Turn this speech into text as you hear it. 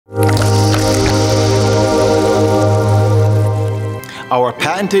Our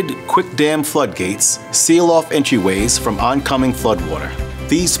patented Quick Dam floodgates seal off entryways from oncoming floodwater.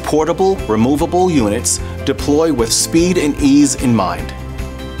 These portable, removable units deploy with speed and ease in mind.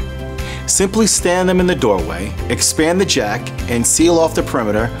 Simply stand them in the doorway, expand the jack, and seal off the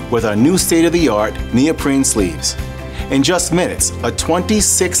perimeter with our new state-of-the-art neoprene sleeves. In just minutes, a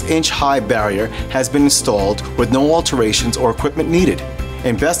 26-inch high barrier has been installed with no alterations or equipment needed.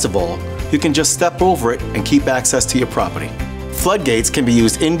 And best of all, you can just step over it and keep access to your property. Floodgates can be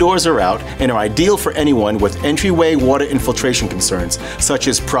used indoors or out and are ideal for anyone with entryway water infiltration concerns, such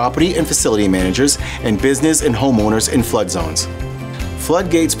as property and facility managers and business and homeowners in flood zones.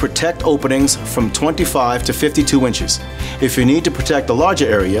 Floodgates protect openings from 25 to 52 inches. If you need to protect a larger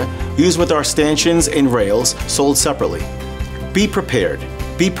area, use with our stanchions and rails sold separately. Be prepared,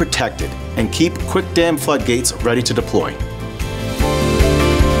 be protected, and keep Quick Dam floodgates ready to deploy.